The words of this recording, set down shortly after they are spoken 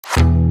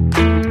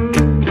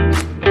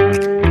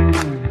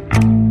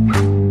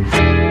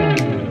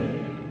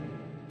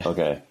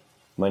Okay,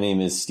 my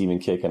name is Stephen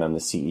Kick, and I'm the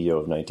CEO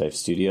of Night Dive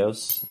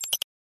Studios.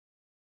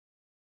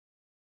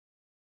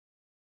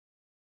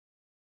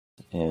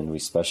 And we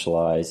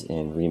specialize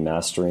in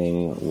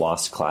remastering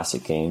lost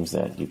classic games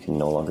that you can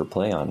no longer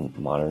play on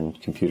modern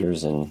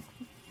computers and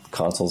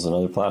consoles and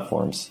other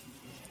platforms.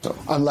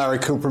 I'm Larry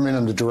Cooperman.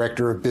 I'm the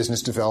Director of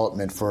Business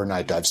Development for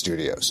Night Dive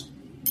Studios.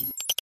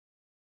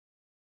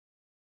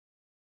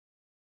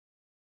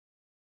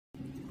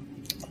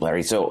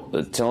 Larry, so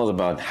tell us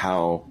about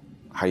how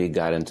you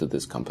got into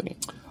this company.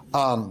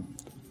 My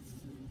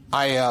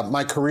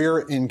career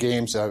in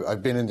games,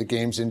 I've been in the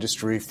games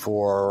industry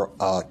for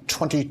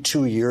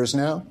 22 years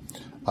now.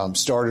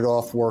 Started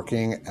off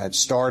working at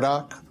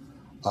Stardock.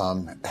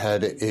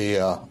 Had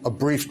a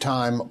brief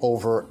time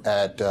over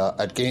at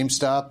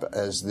GameStop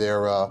as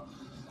their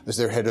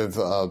head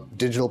of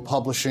digital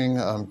publishing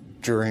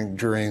during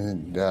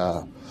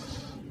the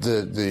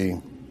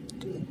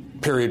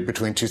period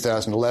between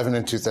 2011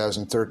 and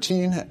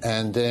 2013,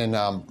 and then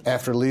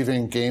after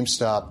leaving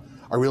GameStop,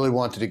 I really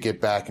wanted to get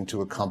back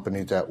into a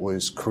company that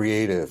was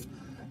creative,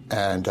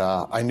 and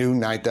I knew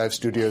Night Dive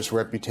Studios'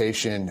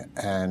 reputation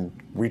and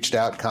reached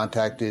out,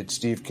 contacted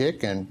Steve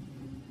Kick, and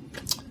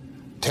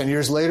 10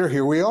 years later,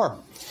 here we are.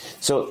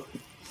 So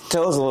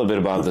tell us a little bit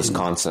about this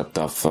concept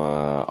of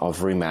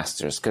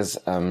remasters, because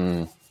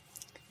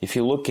if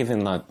you look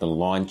even at the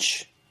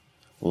launch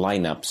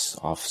lineups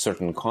of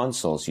certain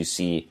consoles, you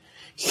see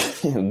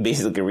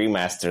basically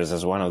remasters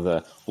as one of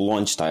the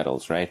launch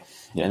titles, right?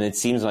 Yeah. And it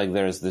seems like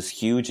there's this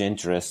huge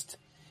interest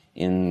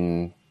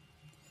in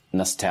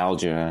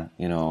nostalgia,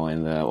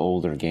 in the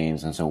older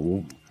games. And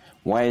so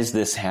why is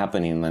this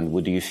happening?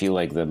 And do you feel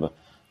like the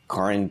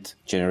current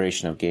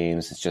generation of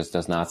games just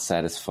does not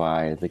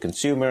satisfy the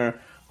consumer?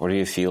 Or do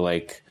you feel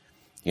like,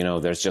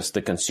 there's just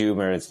the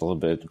consumer, it's a little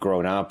bit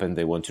grown up and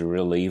they want to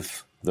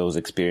relive those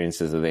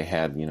experiences that they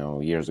had,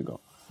 years ago?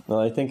 Well,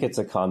 I think it's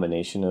a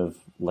combination of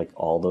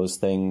all those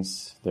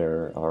things.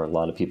 There are a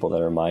lot of people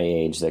that are my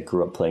age that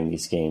grew up playing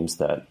these games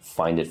that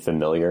find it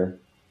familiar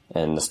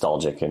and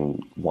nostalgic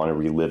and want to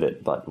relive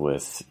it, but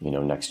with,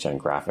 next-gen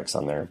graphics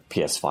on their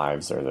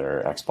PS5s or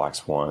their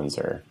Xbox Ones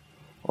or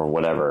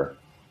whatever.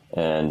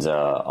 And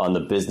on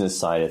the business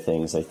side of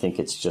things, I think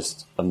it's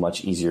just a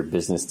much easier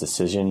business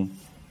decision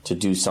to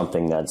do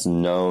something that's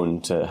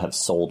known to have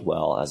sold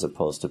well as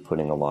opposed to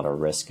putting a lot of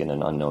risk in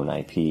an unknown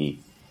IP,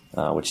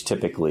 which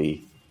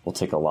typically will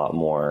take a lot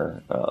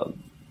more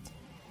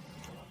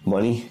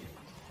money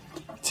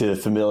to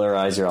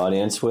familiarize your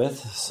audience with.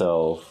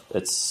 So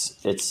it's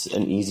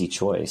an easy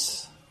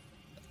choice.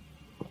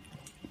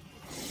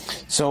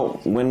 So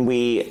when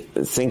we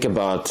think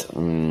about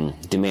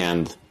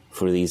demand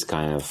for these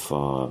kind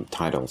of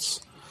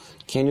titles,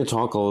 can you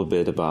talk a little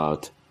bit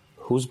about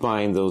who's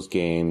buying those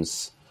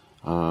games,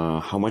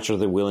 how much are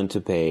they willing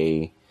to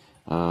pay,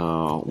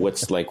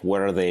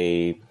 what are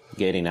they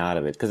getting out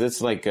of it? Because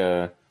it's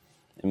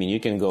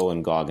you can go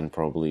on GOG and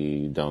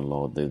probably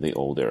download the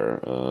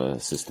older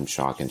System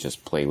Shock and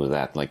just play with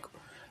that.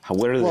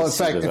 Where do they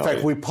in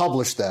fact, we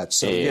published that.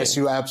 So yes,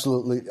 you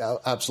absolutely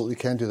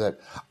can do that.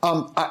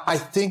 I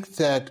think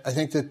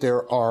that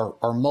there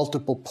are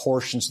multiple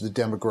portions of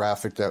the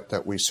demographic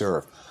that we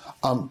serve.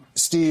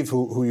 Steve,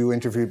 who you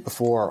interviewed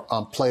before,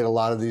 played a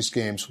lot of these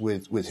games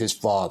with his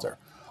father.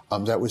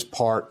 That was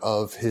part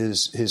of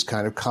his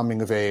kind of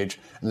coming of age,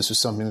 and this was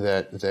something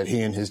that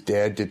he and his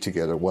dad did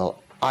together. Well,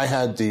 I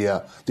had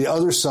the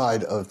other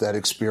side of that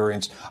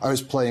experience. I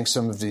was playing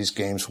some of these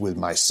games with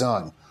my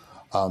son,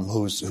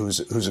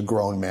 who's a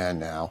grown man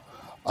now,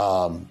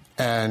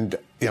 and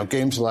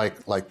games like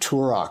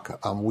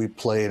Turok, we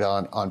played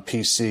on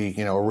PC,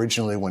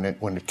 originally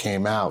when it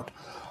came out.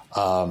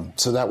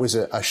 So that was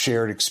a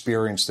shared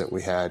experience that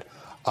we had.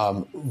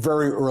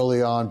 Very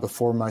early on,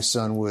 before my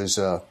son was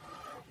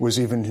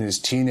even in his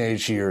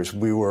teenage years,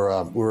 we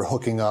were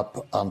hooking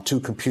up two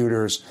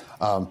computers.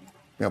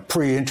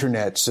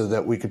 Pre-internet, so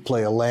that we could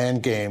play a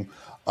LAN game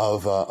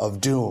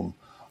of Doom.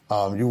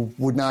 You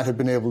would not have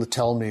been able to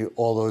tell me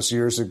all those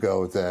years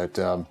ago that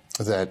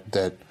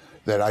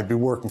I'd be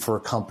working for a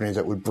company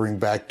that would bring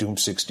back Doom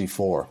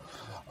 64.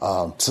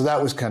 So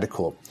that was kind of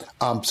cool.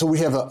 So we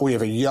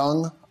have a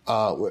young,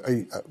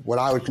 what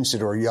I would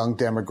consider a young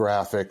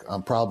demographic,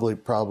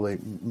 probably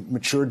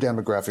mature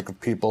demographic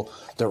of people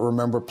that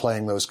remember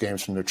playing those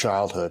games from their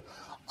childhood.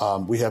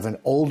 We have an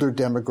older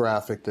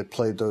demographic that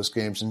played those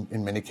games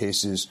in many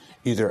cases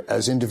either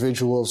as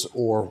individuals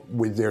or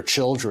with their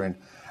children.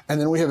 And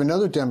then we have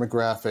another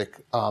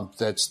demographic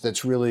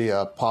that's really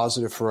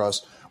positive for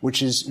us,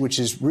 which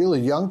is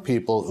really young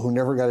people who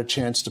never got a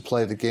chance to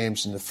play the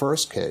games in the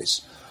first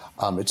case.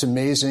 It's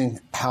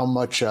amazing how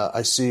much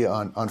I see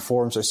on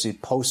forums. I see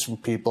posts from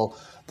people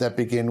that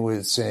begin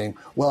with saying,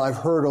 well, I've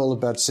heard all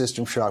about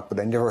System Shock, but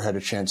I never had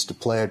a chance to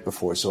play it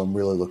before, so I'm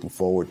really looking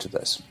forward to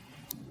this.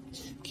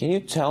 Can you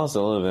tell us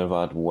a little bit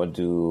about what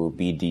do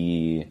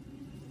BD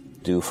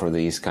do for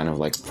these kind of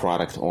like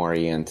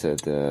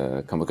product-oriented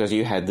because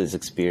you had this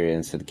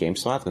experience at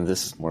GameSpot, and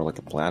this is more like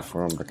a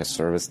platform, like a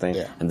service thing,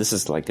 and this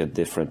is like a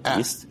different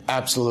beast.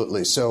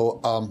 Absolutely. So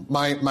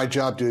my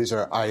job duties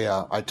are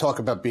I talk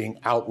about being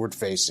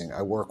outward-facing.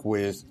 I work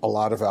with a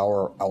lot of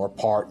our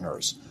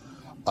partners.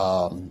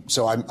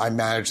 So I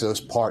manage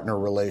those partner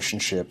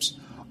relationships.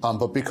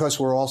 But because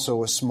we're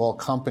also a small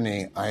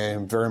company, I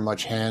am very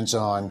much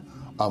hands-on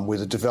with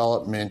the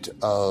development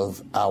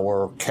of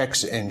our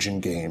Kex engine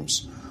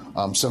games.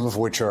 Some of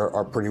which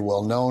are pretty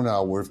well known.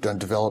 We've done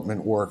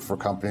development work for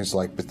companies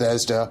like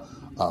Bethesda,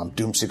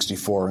 Doom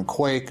 64, and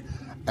Quake.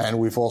 And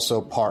we've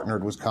also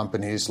partnered with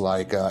companies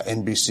like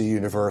NBC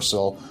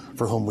Universal,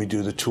 for whom we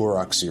do the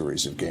Turok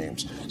series of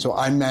games. So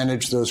I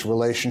manage those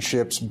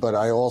relationships, but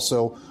I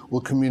also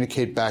will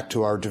communicate back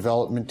to our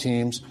development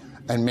teams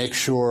and make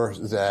sure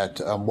that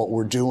what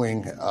we're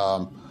doing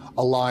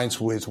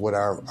aligns with what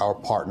our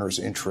partners'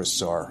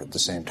 interests are at the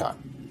same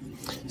time.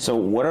 So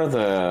what are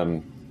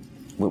the...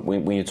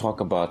 When you talk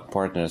about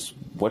partners,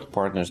 what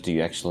partners do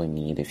you actually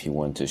need if you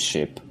want to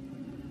ship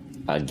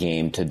a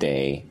game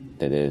today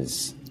that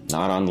is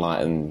not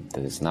online,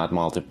 that is not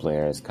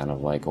multiplayer, it's kind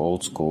of like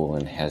old school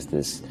and has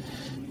this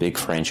big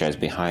franchise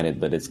behind it,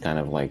 but it's kind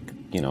of like,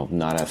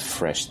 not a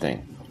fresh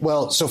thing?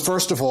 Well, so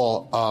first of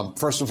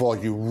all,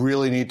 you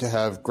really need to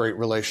have great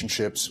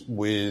relationships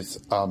with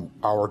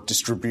our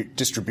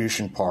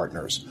distribution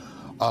partners.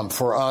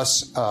 For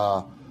us,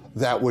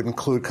 that would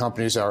include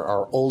companies.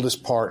 Our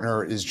oldest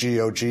partner is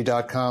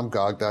GOG.com.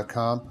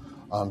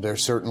 They're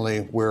certainly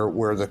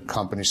where the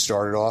company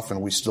started off,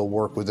 and we still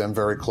work with them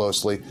very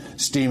closely.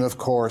 Steam, of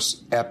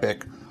course,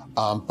 Epic,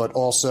 but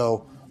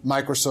also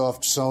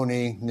Microsoft,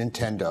 Sony,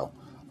 Nintendo.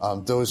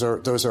 Those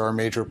are our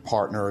major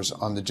partners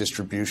on the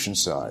distribution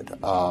side.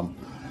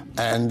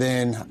 And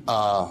then,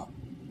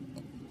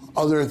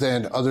 other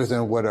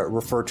than what I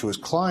refer to as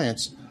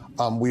clients,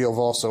 we have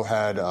also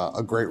had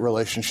a great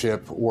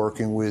relationship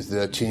working with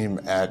the team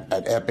at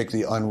Epic,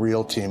 the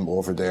Unreal team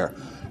over there.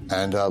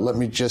 And let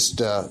me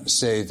just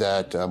say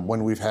that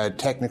when we've had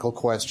technical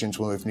questions,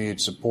 when we've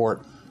needed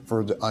support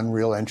for the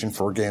Unreal Engine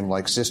for a game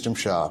like System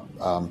Shock,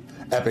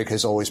 Epic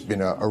has always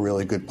been a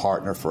really good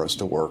partner for us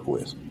to work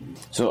with.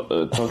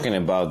 So talking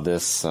about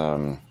this,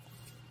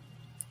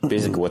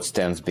 basically what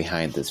stands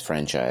behind this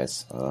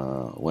franchise,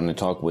 when we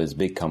talk with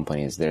big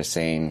companies, they're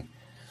saying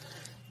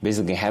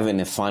basically having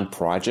a fun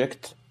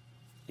project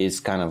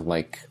is kind of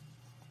like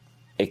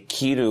a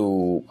key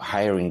to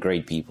hiring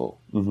great people.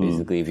 Mm-hmm.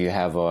 Basically, if you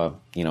have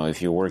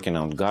if you're working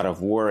on God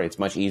of War, it's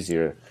much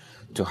easier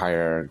to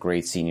hire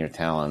great senior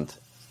talent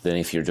than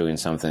if you're doing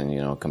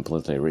something,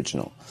 completely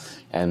original.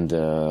 And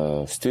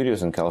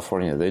studios in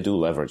California, they do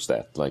leverage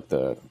that, like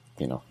to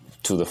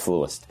the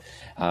fullest.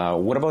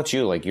 What about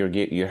you? Like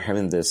you're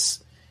having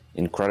this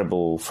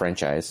incredible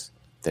franchise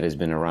that has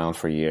been around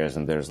for years,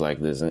 and there's like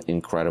this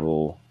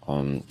incredible,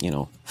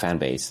 fan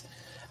base.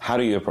 How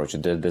do you approach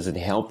it? Does it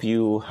help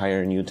you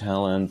hire new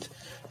talent?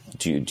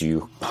 Do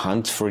you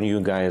hunt for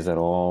new guys at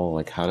all?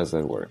 Like, how does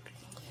that work?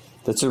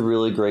 That's a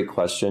really great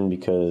question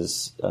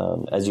because,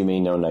 as you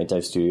may know, Night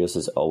Dive Studios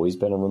has always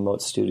been a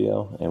remote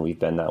studio, and we've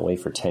been that way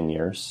for 10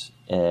 years.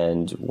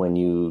 And when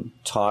you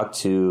talk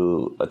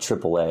to a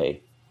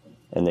AAA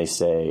and they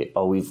say,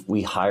 oh,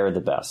 we hire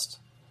the best,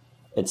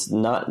 it's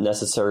not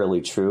necessarily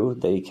true.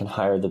 They can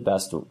hire the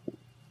best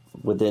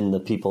within the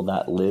people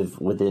that live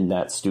within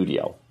that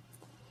studio.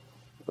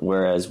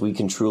 Whereas we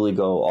can truly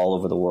go all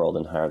over the world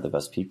and hire the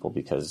best people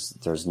because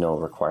there's no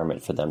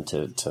requirement for them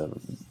to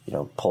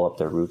pull up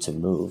their roots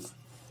and move.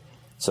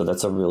 So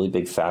that's a really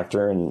big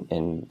factor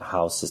in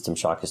how System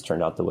Shock has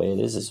turned out the way it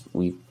is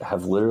we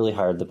have literally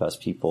hired the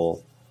best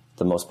people,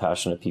 the most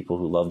passionate people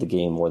who love the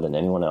game more than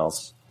anyone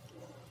else.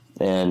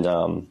 And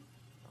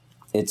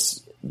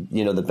it's,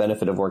 the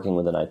benefit of working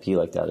with an IP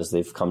like that is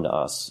they've come to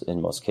us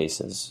in most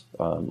cases,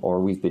 or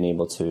we've been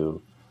able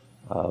to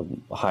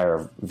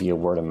hire via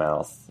word of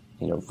mouth.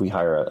 If we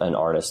hire an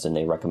artist and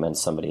they recommend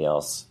somebody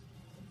else,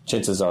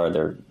 chances are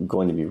they're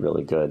going to be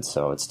really good.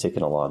 So it's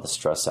taken a lot of the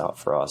stress out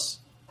for us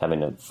having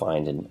to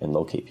find and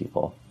locate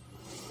people.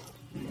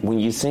 When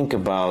you think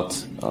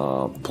about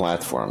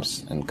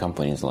platforms and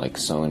companies like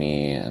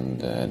Sony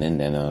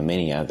and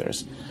many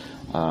others,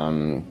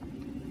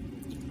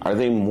 are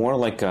they more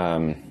like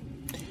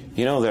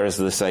there's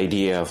this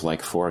idea of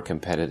like four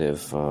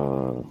competitive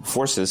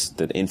forces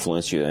that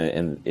influence you,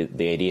 and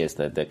the idea is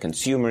that the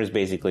consumer is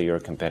basically your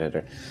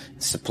competitor,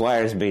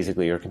 supplier is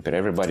basically your competitor,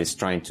 everybody's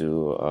trying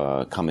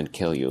to come and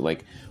kill you.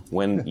 Like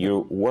when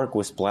you work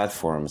with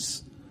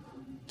platforms,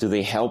 do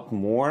they help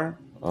more,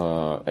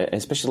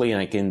 especially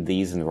like in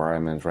these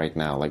environments right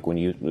now? Like when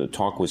you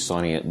talk with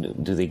Sony,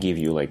 do they give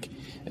you like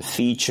a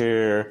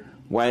feature?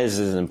 Why is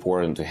it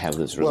important to have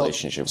this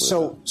relationship with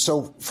them?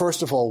 So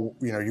first of all,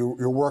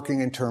 you're working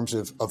in terms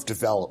of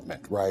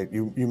development, right?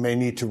 You may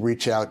need to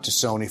reach out to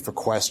Sony for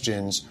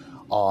questions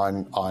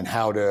on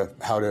how to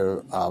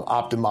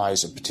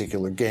optimize a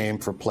particular game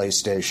for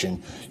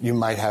PlayStation. You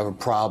might have a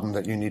problem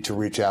that you need to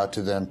reach out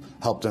to them,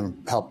 help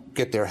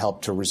get their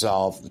help to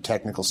resolve the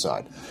technical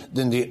side.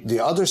 Then the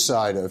other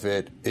side of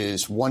it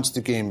is once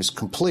the game is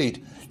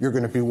complete, you're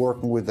going to be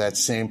working with that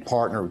same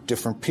partner,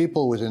 different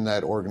people within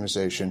that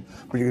organization,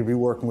 but you're going to be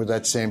working with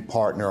that same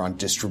partner on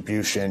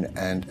distribution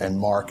and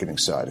marketing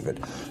side of it.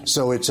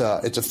 So it's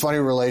a funny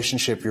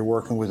relationship. You're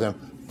working with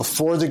them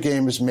before the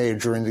game is made,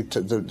 during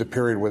the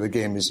period where the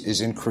game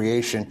is in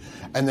creation,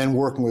 and then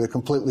working with a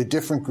completely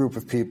different group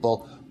of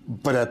people,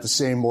 but at the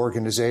same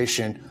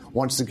organization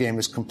once the game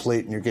is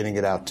complete and you're getting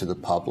it out to the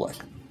public.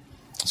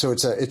 So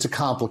it's a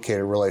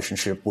complicated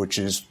relationship, which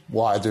is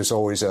why there's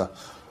always a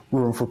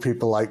room for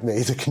people like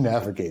me that can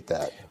navigate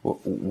that.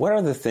 What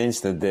are the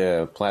things that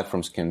the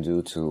platforms can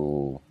do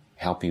to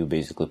help you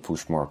basically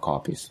push more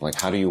copies? Like,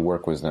 how do you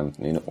work with them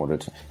in order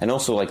to, and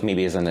also like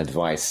maybe as an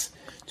advice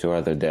to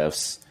other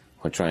devs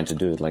who are trying to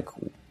do it, like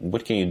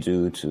what can you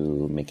do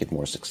to make it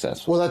more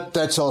successful? Well,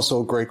 that's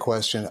also a great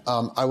question.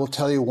 I will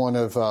tell you one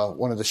of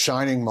the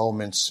shining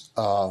moments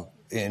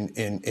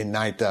in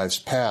Night Dive's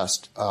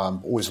past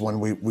was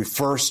when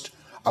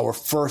our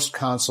first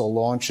console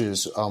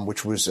launches,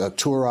 which was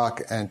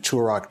Turok and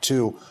Turok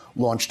 2,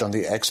 launched on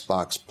the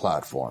Xbox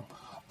platform.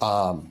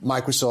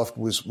 Microsoft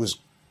was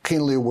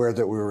keenly aware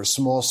that we were a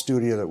small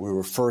studio, that we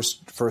were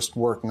first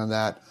working on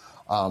that.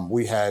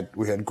 We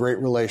had great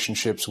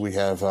relationships. We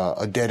have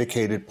a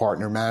dedicated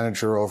partner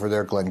manager over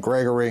there, Glenn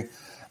Gregory,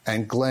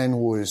 and Glenn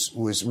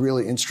was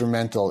really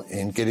instrumental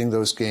in getting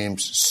those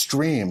games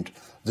streamed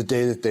the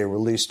day that they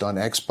released on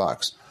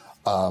Xbox.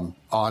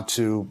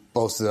 Onto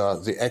both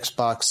the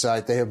Xbox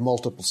site. They have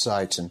multiple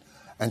sites,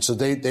 and so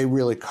they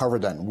really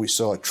covered that. And we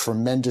saw a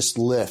tremendous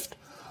lift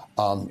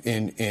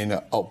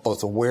in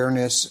both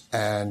awareness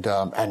and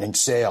in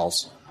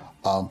sales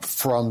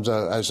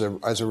as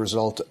a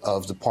result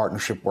of the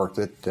partnership work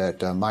that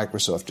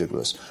Microsoft did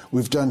with us.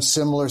 We've done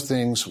similar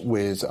things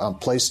with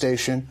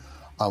PlayStation.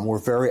 We're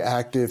very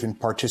active in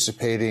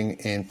participating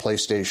in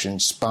PlayStation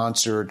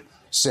sponsored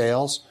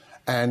sales.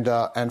 And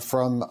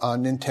from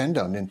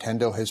Nintendo.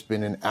 Nintendo has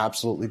been an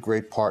absolutely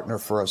great partner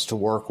for us to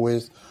work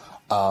with.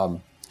 The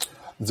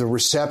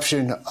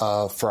reception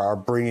for our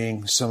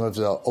bringing some of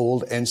the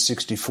old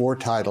N64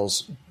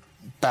 titles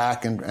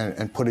back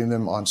and putting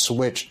them on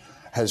Switch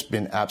has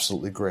been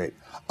absolutely great.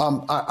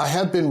 I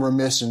have been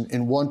remiss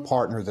in one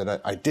partner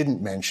that I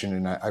didn't mention,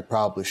 and I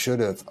probably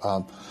should have.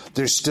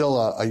 There's still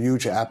a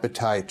huge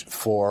appetite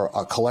for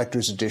a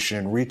collector's edition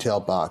and retail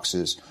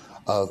boxes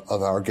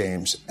of our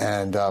games,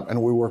 and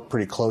we work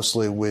pretty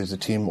closely with the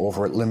team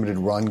over at Limited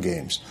Run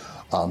Games.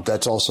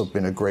 That's also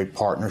been a great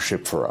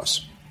partnership for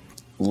us.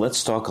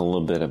 Let's talk a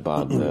little bit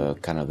about the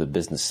kind of the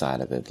business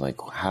side of it. Like,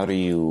 how do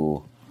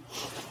you,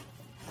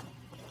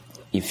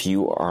 if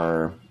you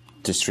are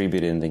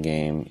distributing the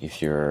game,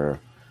 if you're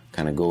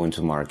kind of going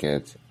to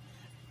market,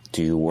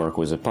 do you work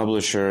with a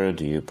publisher?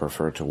 Do you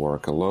prefer to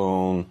work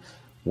alone?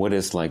 What are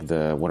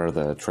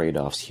the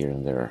trade-offs here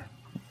and there?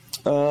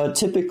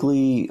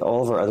 Typically,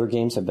 all of our other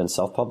games have been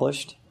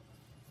self-published,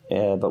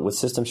 but with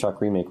System Shock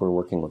Remake, we're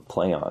working with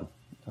PlayOn.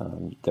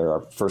 They're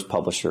our first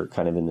publisher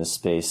kind of in this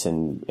space,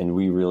 and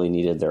we really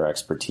needed their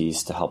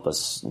expertise to help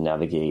us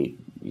navigate,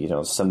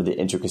 some of the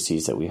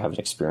intricacies that we haven't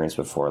experienced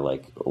before,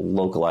 like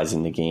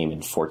localizing the game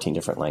in 14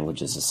 different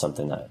languages is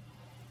something that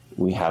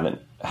we haven't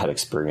had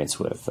experience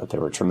with, that they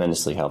were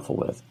tremendously helpful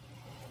with.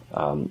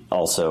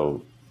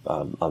 Also,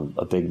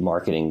 a big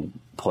marketing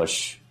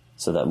push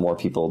so that more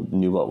people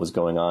knew what was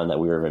going on, that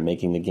we were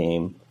making the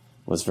game,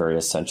 was very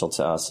essential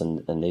to us,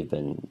 and they've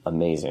been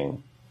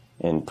amazing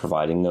in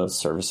providing those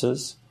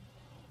services.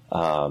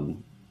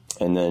 And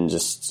then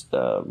just,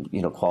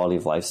 quality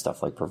of life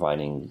stuff, like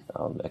providing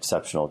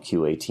exceptional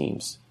QA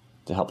teams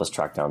to help us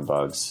track down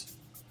bugs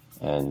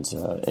and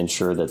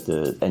ensure that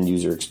the end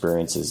user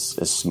experience is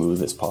as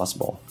smooth as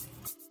possible.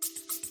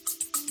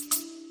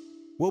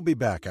 We'll be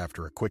back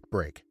after a quick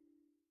break.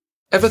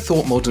 Ever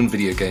thought modern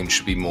video games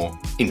should be more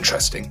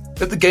interesting?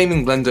 At the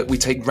Gaming Blender, we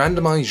take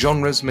randomized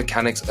genres,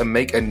 mechanics, and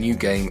make a new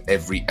game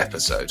every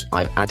episode.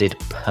 I've added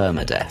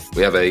permadeath.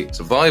 We have a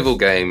survival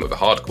game of a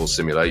hardcore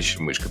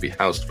simulation, which could be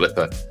House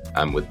Flipper,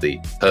 and with the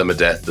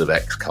permadeath of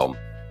XCOM.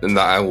 And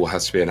that all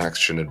has to be an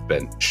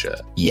action-adventure.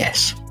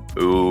 Yes.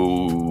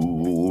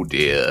 Oh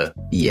dear.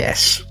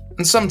 Yes.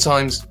 And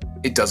sometimes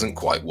it doesn't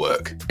quite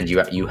work. And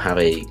you have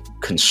a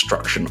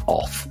construction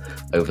off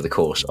over the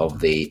course of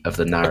the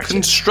narrative. A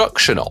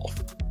construction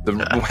off.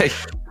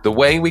 The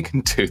way we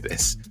can do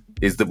this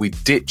is that we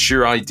ditch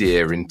your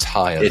idea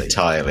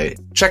entirely.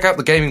 Check out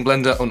the Gaming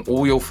Blender on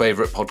all your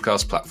favourite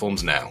podcast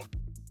platforms now.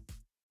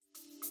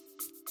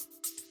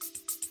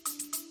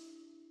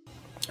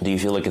 Do you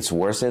feel like it's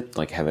worth it,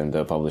 like having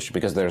the publisher?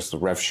 Because there's the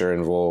rev share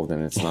involved,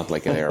 and it's not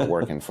like they're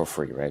working for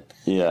free, right?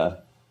 Yeah.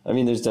 I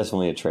mean, there's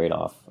definitely a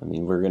trade-off. I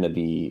mean, we're going to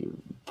be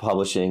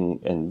publishing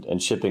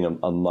and shipping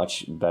a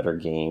much better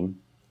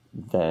game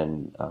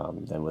than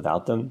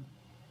without them.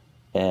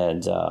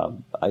 And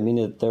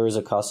there is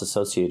a cost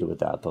associated with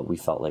that, but we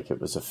felt like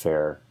it was a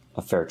fair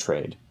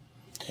trade.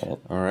 All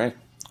right,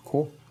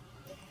 cool.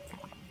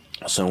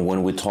 So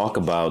when we talk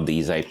about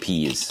these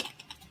IPs,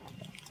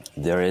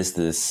 there is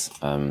this.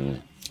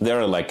 There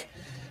are like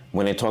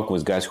when I talk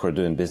with guys who are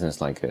doing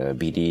business like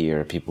BD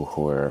or people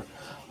who are,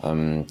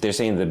 they're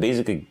saying that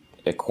basically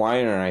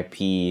acquiring an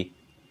IP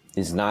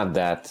is not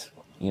that,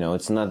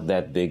 it's not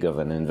that big of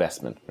an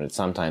investment. But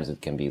sometimes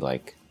it can be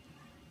like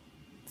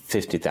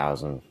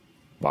 $50,000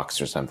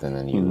 or something,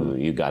 and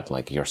you got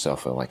like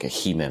yourself like a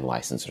He-Man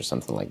license or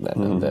something like that.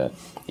 And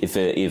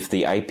if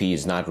the IP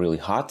is not really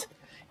hot,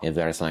 if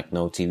there's like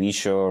no TV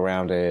show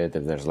around it,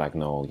 if there's like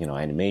no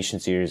animation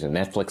series, or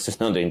Netflix is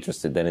not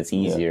interested, then it's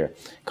easier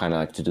kind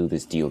of like to do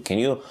this deal. Can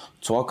you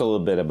talk a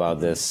little bit about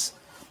this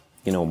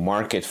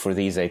market for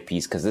these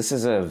IPs? Because this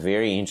is a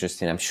very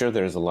interesting. I'm sure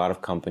there's a lot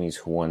of companies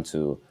who want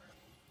to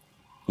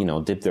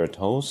dip their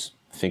toes,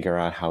 figure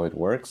out how it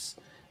works.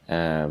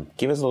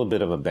 Give us a little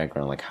bit of a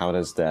background. Like how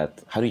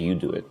do you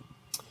do it?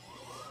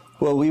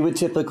 Well, we would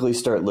typically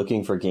start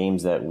looking for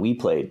games that we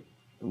played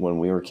when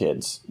we were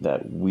kids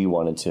that we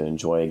wanted to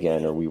enjoy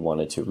again, or we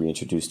wanted to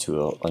reintroduce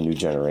to a new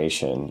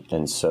generation.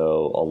 And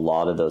so a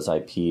lot of those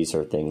IPs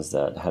are things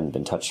that hadn't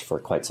been touched for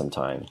quite some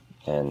time.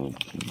 And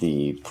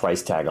the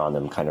price tag on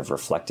them kind of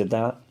reflected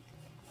that.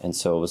 And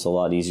so it was a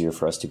lot easier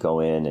for us to go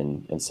in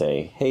and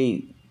say,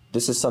 hey,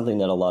 this is something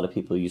that a lot of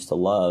people used to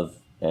love,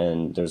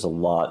 and there's a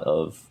lot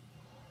of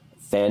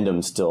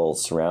fandom still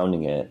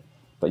surrounding it,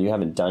 but you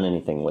haven't done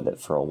anything with it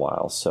for a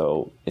while.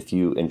 So if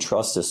you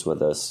entrust this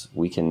with us,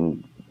 we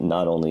can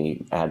not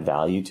only add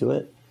value to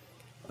it,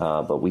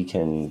 but we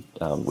can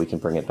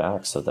bring it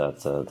back so that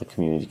the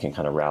community can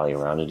kind of rally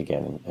around it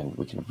again, and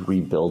we can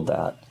rebuild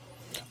that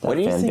what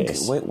do you fan think?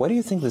 base. What do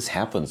you think this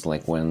happens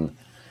like when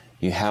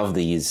you have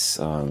these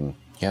you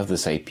have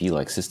this IP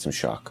like System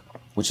Shock,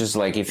 which is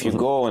like if you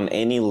go on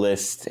any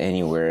list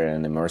anywhere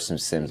in immersive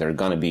sims, there are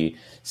gonna be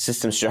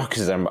System Shock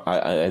is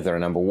either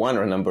number one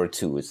or number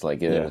two. It's like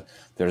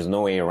there's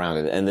no way around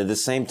it. And at the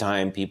same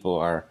time, people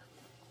are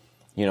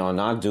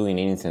not doing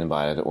anything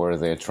about it, or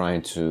they're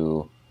trying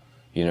to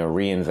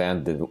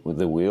reinvent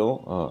the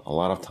wheel a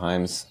lot of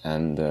times,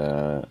 and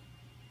a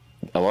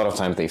lot of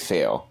times they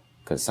fail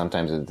because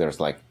sometimes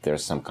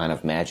there's some kind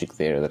of magic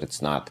there that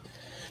it's not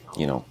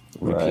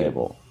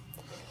repeatable. Right.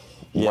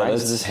 Yeah, why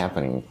is this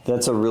happening?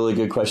 That's a really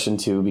good question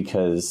too,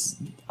 because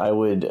I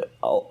would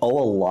owe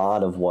a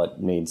lot of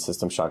what made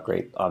System Shock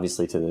great,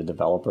 obviously, to the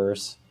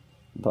developers.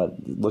 But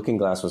Looking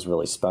Glass was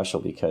really special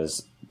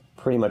because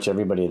pretty much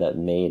everybody that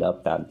made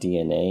up that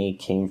DNA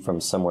came from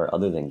somewhere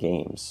other than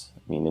games.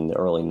 I mean, in the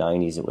early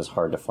 90s, it was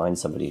hard to find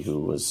somebody who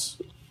was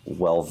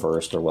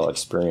well-versed or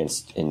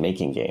well-experienced in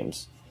making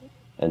games.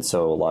 And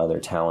so a lot of their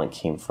talent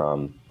came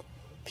from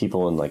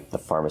people in like the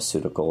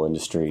pharmaceutical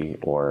industry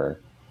or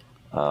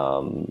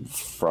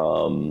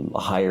from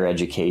higher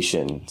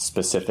education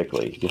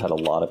specifically. You had a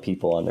lot of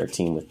people on their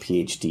team with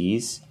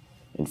PhDs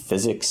in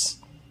physics,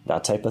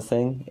 that type of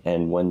thing.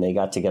 And when they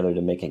got together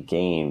to make a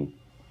game,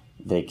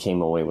 they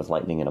came away with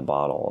lightning in a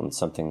bottle, and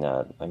something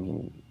that, I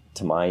mean,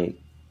 to my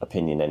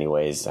opinion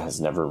anyways, has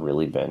never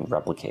really been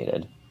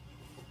replicated.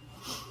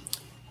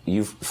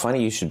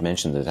 Funny you should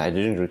mention that. I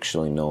didn't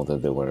actually know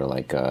that there were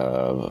like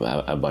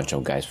a bunch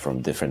of guys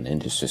from different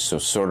industries. So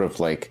sort of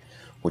like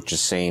what you're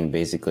saying,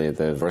 basically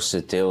the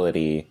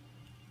versatility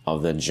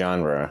of the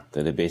genre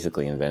that they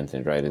basically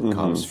invented, right? It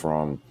comes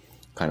from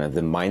kind of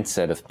the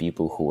mindset of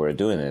people who were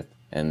doing it.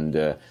 And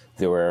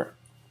they were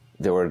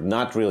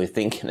not really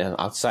thinking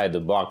outside the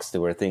box. They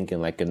were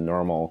thinking like in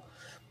normal,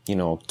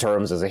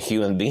 terms as a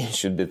human being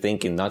should be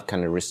thinking, not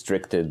kind of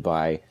restricted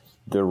by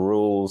the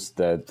rules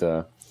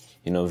that,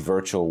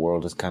 virtual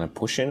world is kind of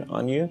pushing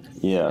on you.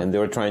 Yeah. And they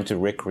were trying to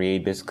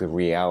recreate basically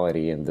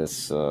reality in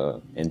this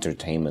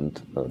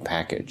entertainment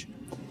package.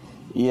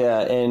 Yeah,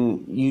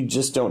 and you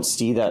just don't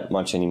see that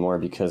much anymore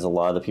because a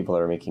lot of the people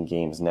that are making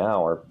games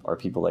now are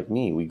people like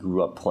me. We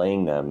grew up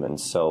playing them, and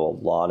so a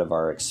lot of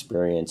our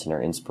experience and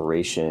our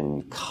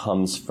inspiration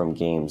comes from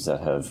games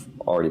that have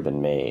already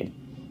been made,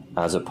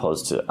 as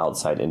opposed to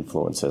outside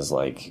influences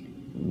like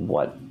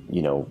what,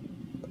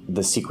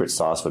 the secret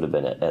sauce would have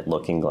been at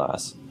Looking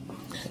Glass.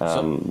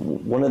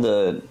 One of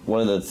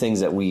the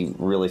things that we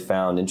really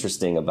found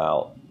interesting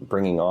about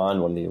bringing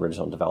on one of the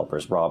original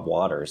developers, Rob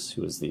Waters,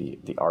 who was the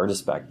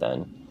artist back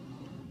then,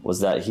 was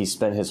that he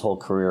spent his whole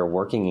career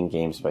working in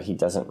games, but he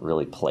doesn't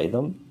really play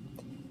them,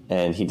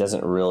 and he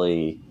doesn't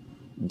really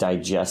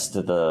digest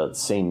the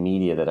same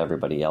media that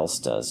everybody else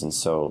does. And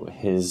so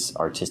his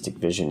artistic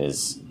vision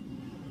is,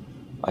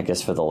 I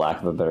guess for the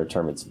lack of a better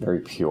term, it's very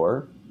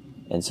pure.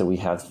 And so we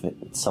have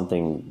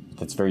something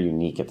that's very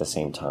unique at the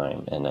same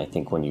time. And I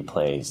think when you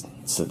play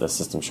the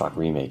System Shock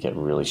remake, it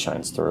really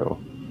shines through.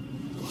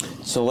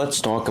 So let's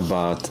talk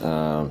about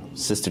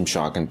System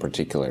Shock in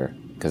particular,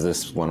 because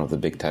this is one of the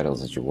big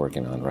titles that you're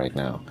working on right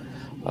now.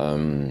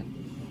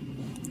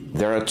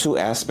 There are two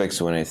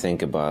aspects when I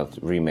think about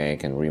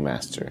remake and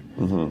remaster.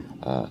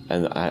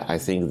 And I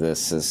think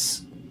this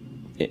is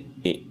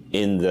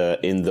in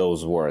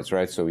those words,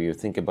 right? So you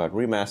think about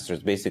remaster,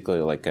 it's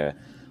basically like a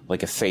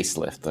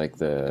facelift, like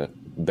the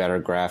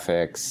better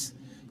graphics,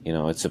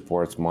 it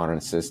supports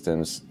modern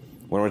systems.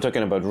 When we're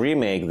talking about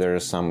remake, there are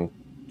some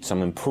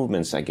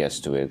improvements, I guess,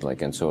 to it.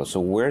 Like, and so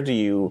where do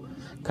you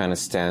kind of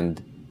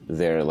stand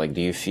there? Like,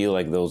 do you feel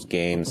like those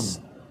games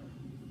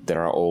that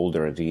are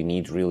older, do you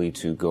need really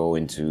to go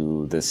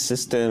into the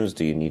systems?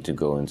 Do you need to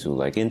go into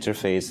like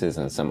interfaces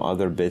and some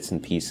other bits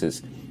and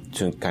pieces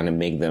to kind of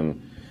make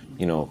them,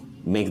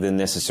 make the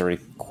necessary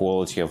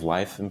quality of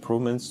life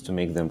improvements to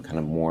make them kind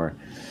of more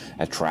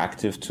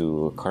attractive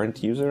to a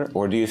current user?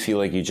 Or do you feel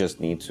like you just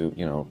need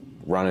to,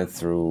 run it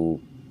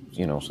through,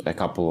 a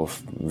couple of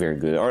very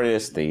good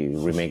artists, they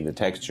remake the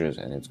textures,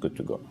 and it's good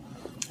to go?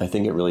 I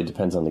think it really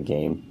depends on the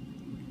game.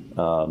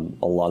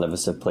 A lot of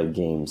us have played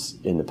games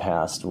in the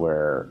past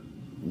where,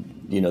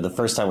 the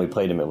first time we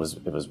played them, it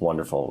was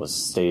wonderful. It was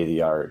state of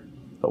the art.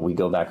 But we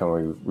go back and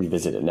we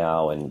revisit it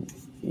now, and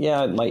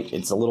yeah,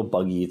 it's a little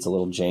buggy, it's a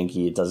little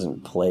janky, it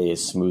doesn't play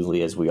as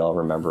smoothly as we all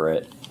remember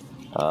it.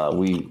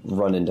 We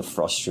run into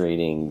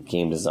frustrating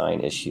game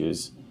design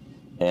issues.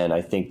 And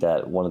I think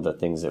that one of the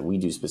things that we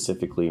do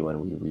specifically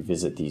when we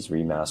revisit these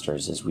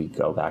remasters is we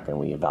go back and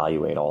we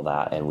evaluate all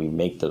that and we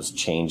make those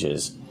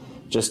changes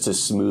just to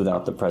smooth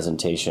out the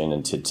presentation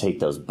and to take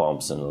those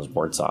bumps and those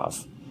warts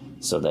off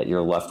so that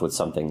you're left with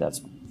something that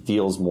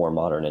feels more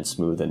modern and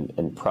smooth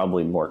and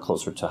probably more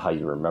closer to how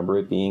you remember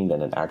it being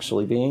than it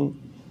actually being.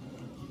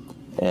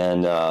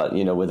 And,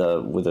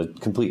 with a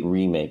complete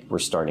remake, we're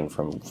starting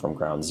from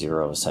ground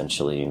zero,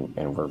 essentially,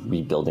 and we're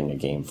rebuilding a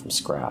game from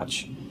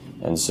scratch.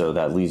 And so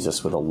that leaves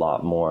us with a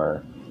lot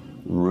more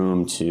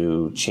room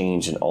to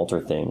change and alter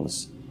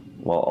things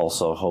while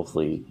also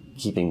hopefully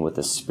keeping with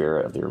the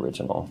spirit of the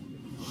original.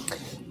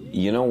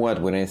 You know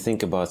what? When I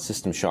think about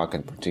System Shock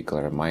in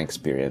particular, my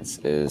experience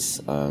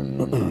is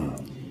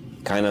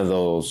kind of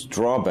those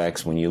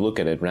drawbacks when you look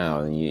at it now.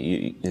 And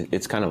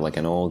it's kind of like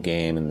an old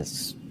game, and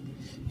it's,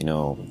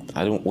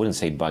 I wouldn't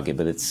say buggy,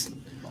 but it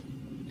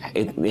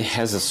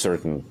has a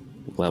certain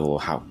level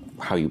of how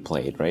you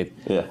play it, right?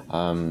 Yeah.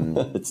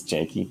 It's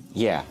janky.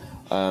 Yeah.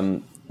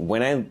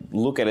 When I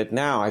look at it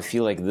now, I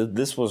feel like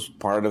this was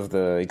part of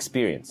the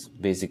experience.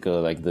 Basically,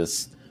 like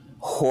this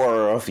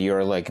horror of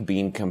you're like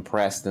being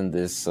compressed in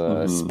this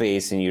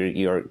space, and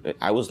you're.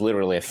 I was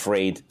literally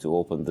afraid to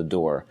open the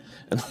door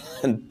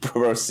and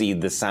proceed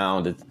the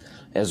sound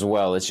as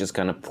well. It just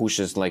kind of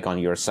pushes like on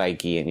your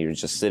psyche, and you're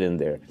just sitting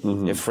there,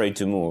 afraid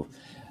to move.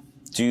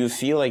 Do you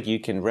feel like you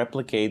can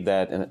replicate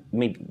that? And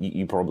maybe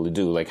you probably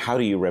do. Like, how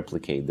do you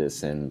replicate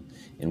this and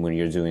when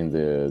you're doing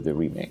the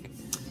remake?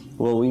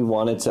 Well, we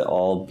want it to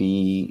all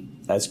be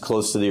as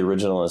close to the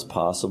original as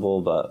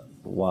possible, but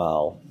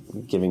while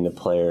giving the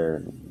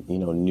player,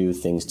 new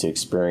things to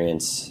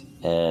experience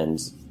and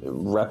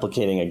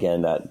replicating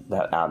again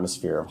that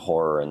atmosphere of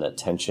horror and that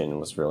tension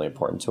was really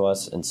important to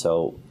us. And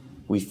so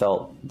we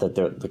felt that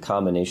the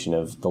combination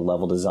of the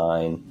level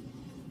design,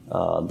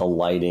 the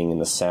lighting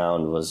and the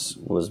sound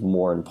was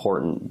more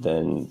important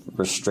than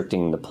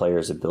restricting the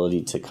player's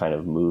ability to kind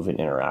of move and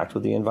interact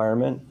with the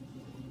environment.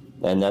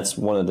 And that's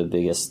one of the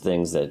biggest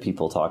things that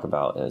people talk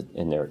about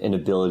in their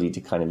inability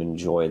to kind of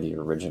enjoy the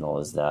original,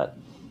 is that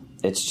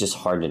it's just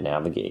hard to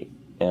navigate.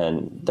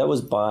 And that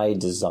was by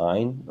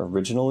design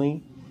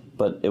originally,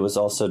 but it was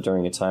also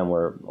during a time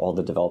where all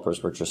the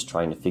developers were just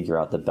trying to figure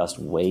out the best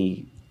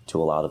way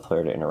to allow the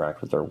player to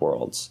interact with their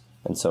worlds.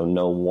 And so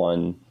no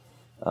one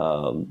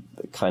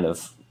kind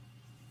of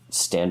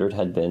standard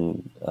had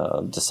been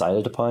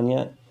decided upon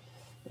yet.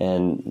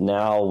 And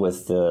now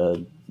with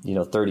the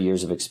 30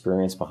 years of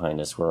experience behind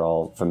us, we're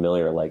all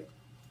familiar, like,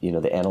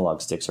 the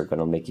analog sticks are going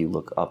to make you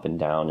look up and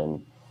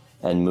down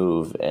and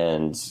move.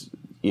 And,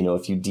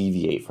 if you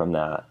deviate from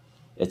that,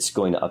 it's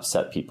going to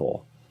upset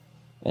people.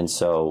 And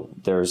so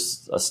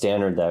there's a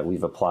standard that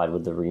we've applied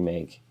with the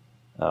remake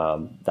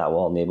that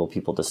will enable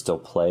people to still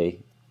play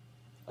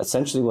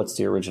essentially what's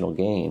the original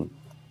game,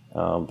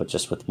 but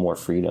just with more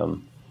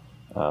freedom.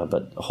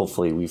 But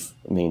hopefully we've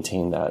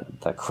maintained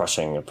that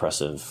crushing,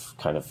 oppressive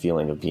kind of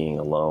feeling of being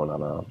alone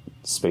on a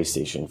space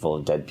station full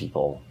of dead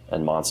people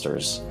and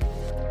monsters.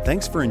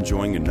 Thanks for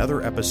enjoying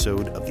another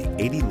episode of the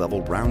 80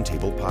 Level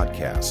Roundtable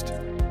podcast.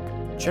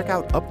 Check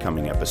out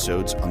upcoming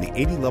episodes on the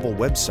 80 Level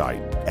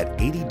website at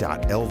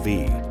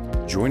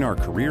 80.lv. Join our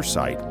career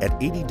site at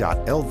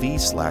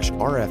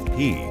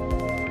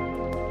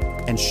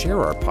 80.lv/RFP. And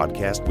share our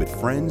podcast with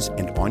friends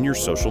and on your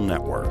social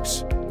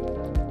networks.